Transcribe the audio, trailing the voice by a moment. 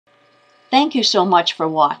Thank you so much for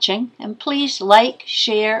watching, and please like,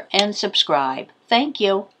 share, and subscribe. Thank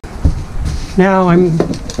you. Now I'm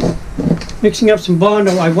mixing up some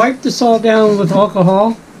Bondo. I wiped this all down with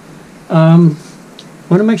alcohol. Want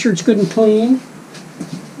to make sure it's good and clean.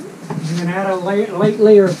 I'm going to add a light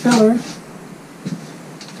layer of filler.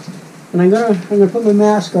 And I'm gonna put my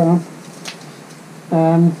mask on.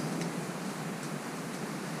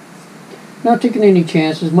 Not taking any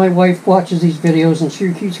chances. My wife watches these videos and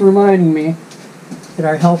she keeps reminding me that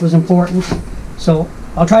our health is important. So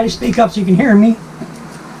I'll try to speak up so you can hear me.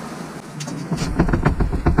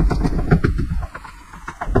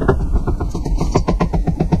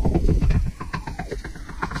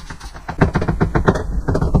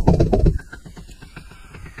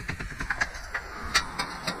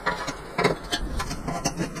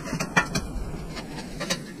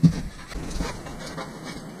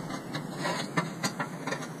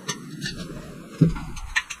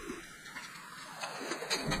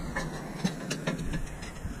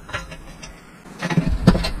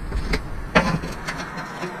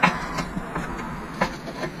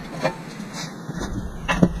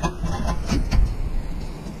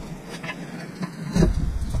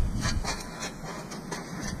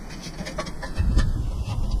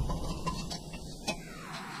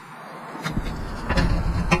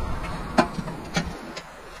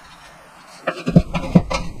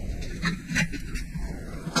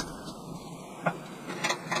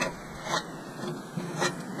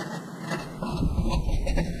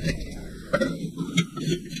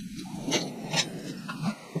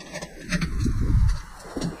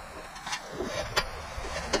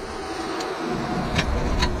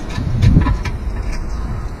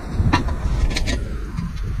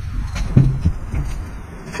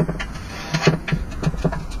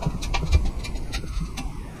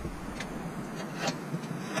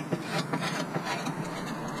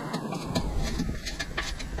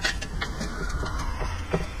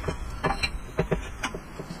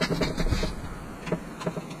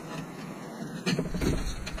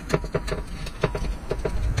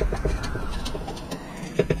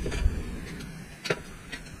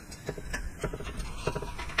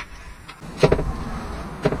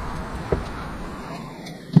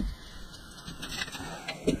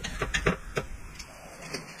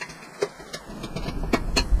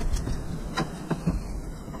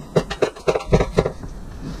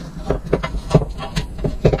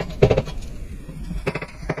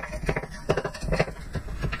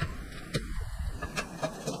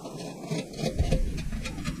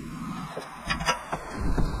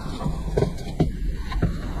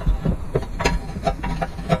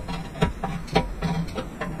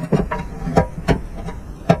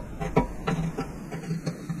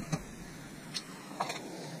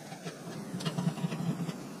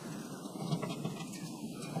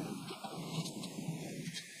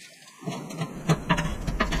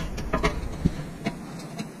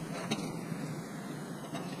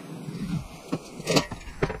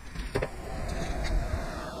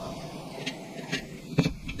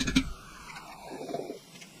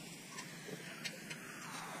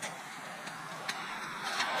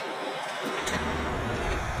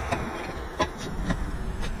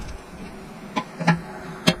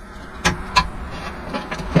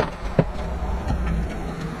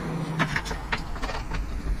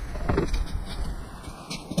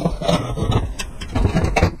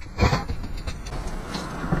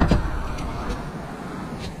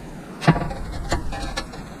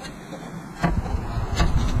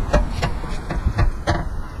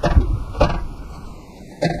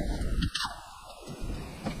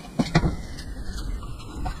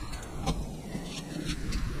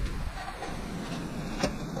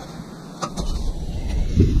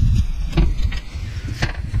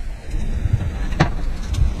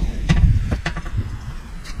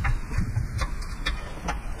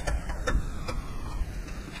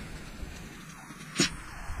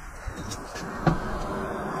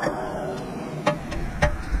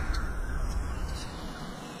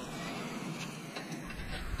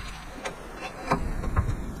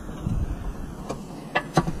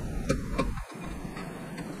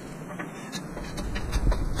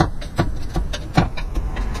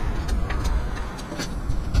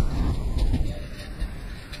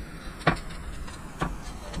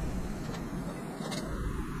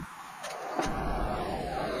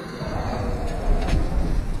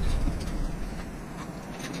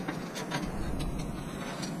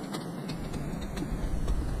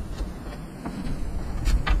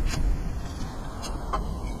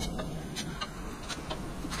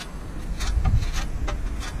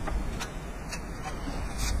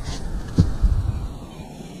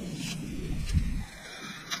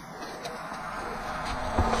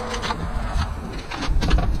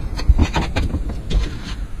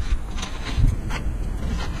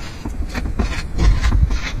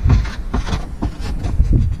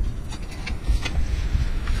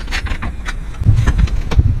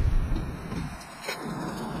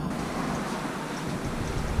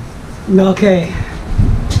 Okay,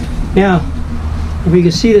 now if you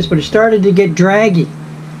can see this, but it started to get draggy.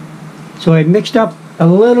 So I mixed up a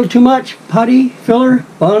little too much putty, filler,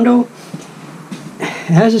 Bondo.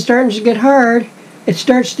 As it's starting to get hard, it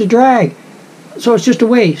starts to drag. So it's just a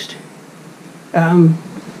waste.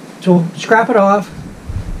 So scrap it off.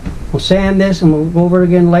 We'll sand this and we'll go over it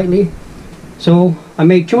again lightly. So I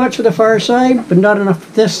made too much for the far side, but not enough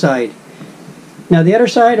for this side. Now the other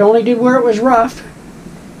side I only did where it was rough.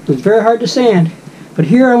 It was very hard to sand. But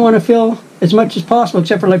here I want to fill as much as possible,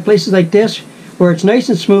 except for like places like this, where it's nice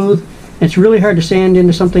and smooth. It's really hard to sand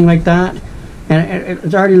into something like that. And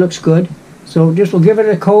it already looks good. So just we'll give it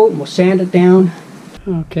a coat and we'll sand it down.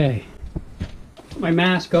 Okay. Put my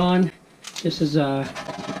mask on. This is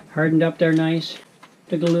hardened up there nice.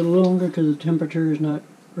 Took a little longer because the temperature is not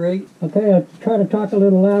great. Okay, I'll try to talk a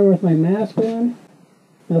little louder with my mask on.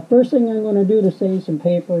 Now, first thing I'm going to do to save some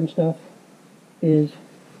paper and stuff is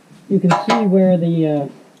you can see where the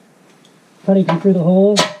putty came through the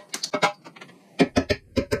hole.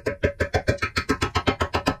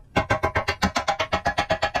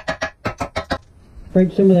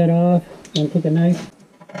 Break some of that off and take a knife,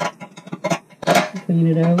 clean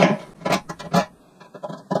it out.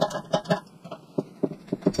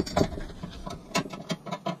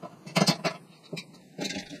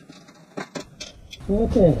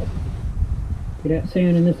 Okay, get that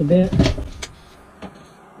sand in this a bit.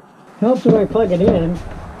 Helps when I plug it in.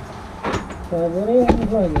 So I really have to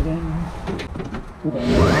plug it in.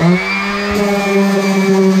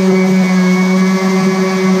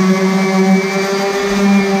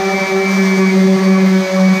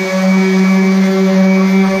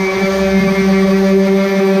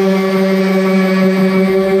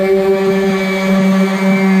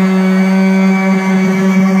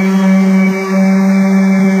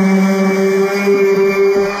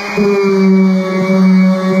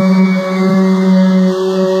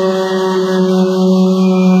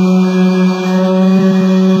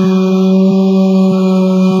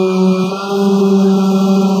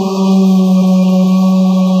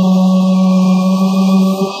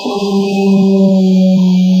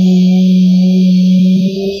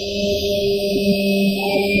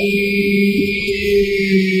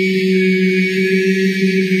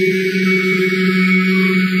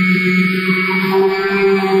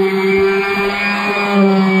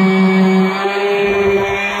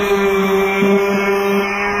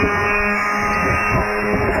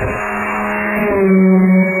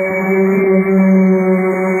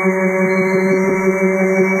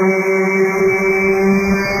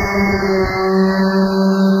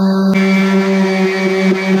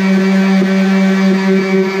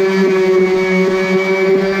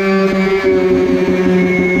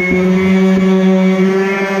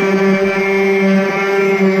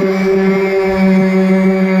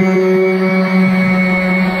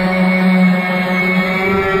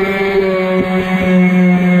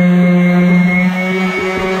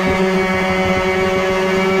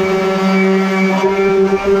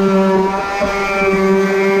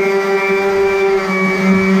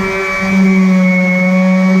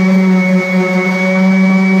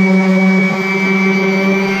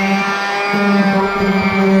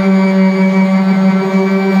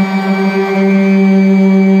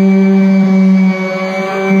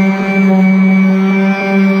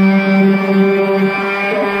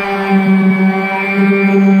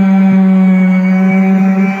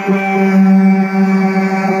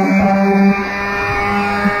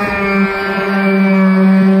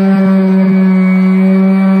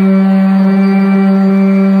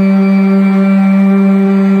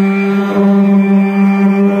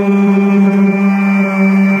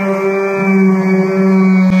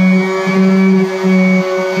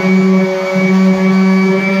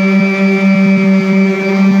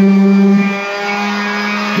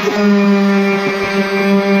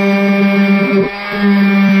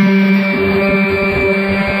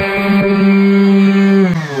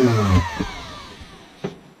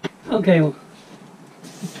 Okay, well,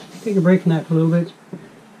 take a break from that for a little bit.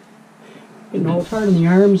 Getting all hard in the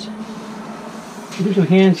arms. Do some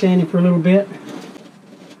hand sanding for a little bit.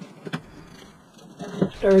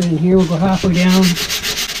 Start in here, we'll go halfway down.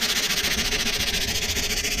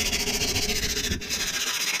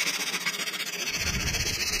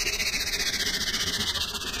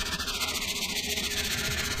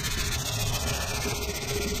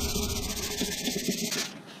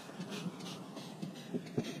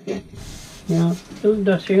 Now, little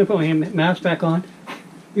dust here, put my mask back on.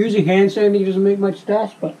 Using hand sanding doesn't make much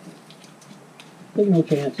dust, but take no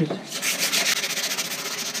chances.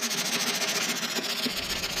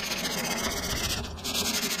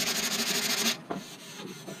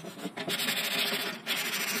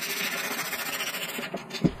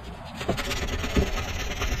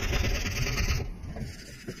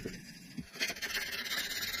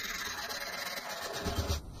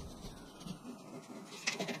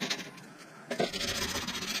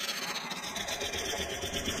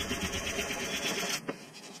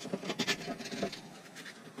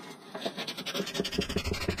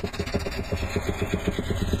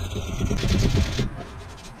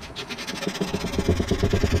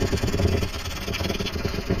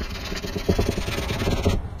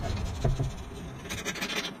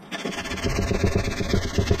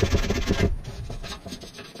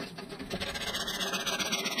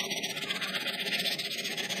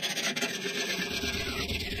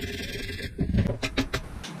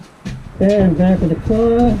 And back with the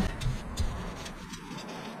claw.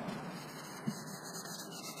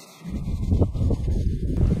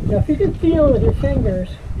 Now if you can feel with your fingers,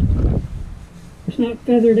 it's not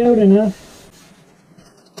feathered out enough.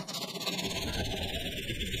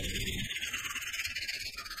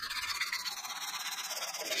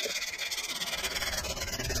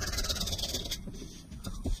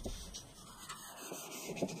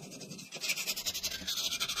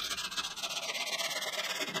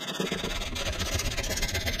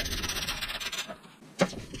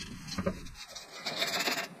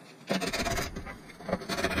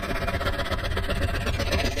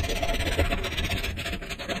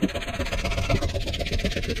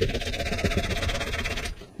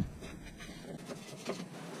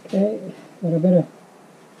 Okay, a little bit of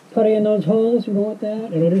putty in those holes, we go with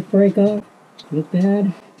that. It'll just break off. Look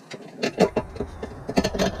bad.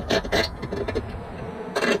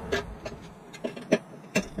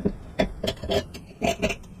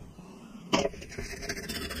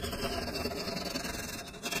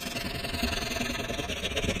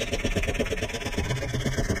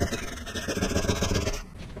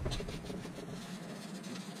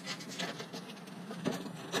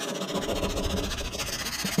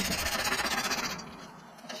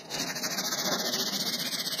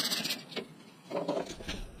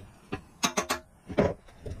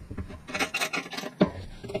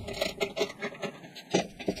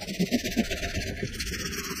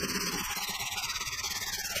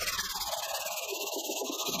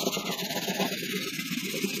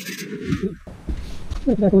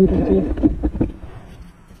 Let's back on the see.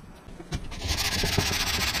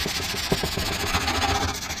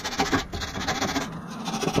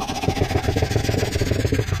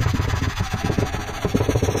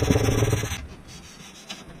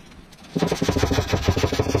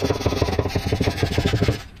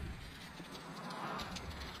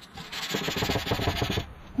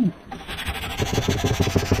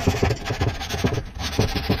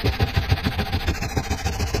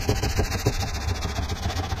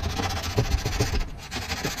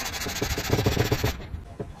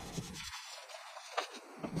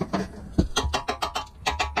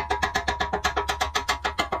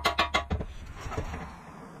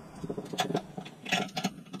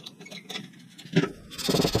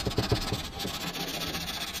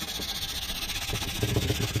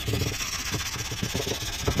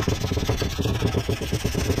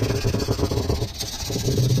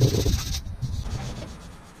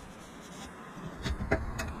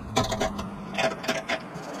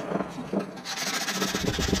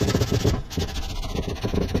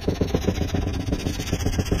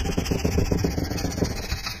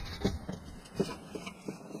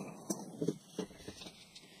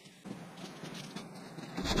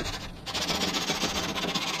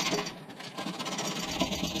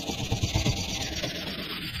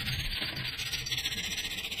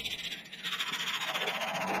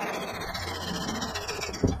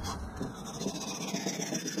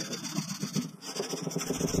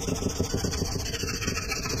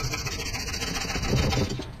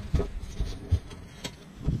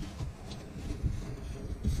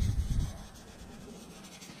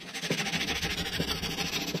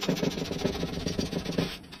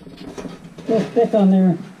 Still thick on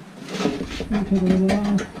there. Take a little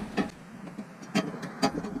off.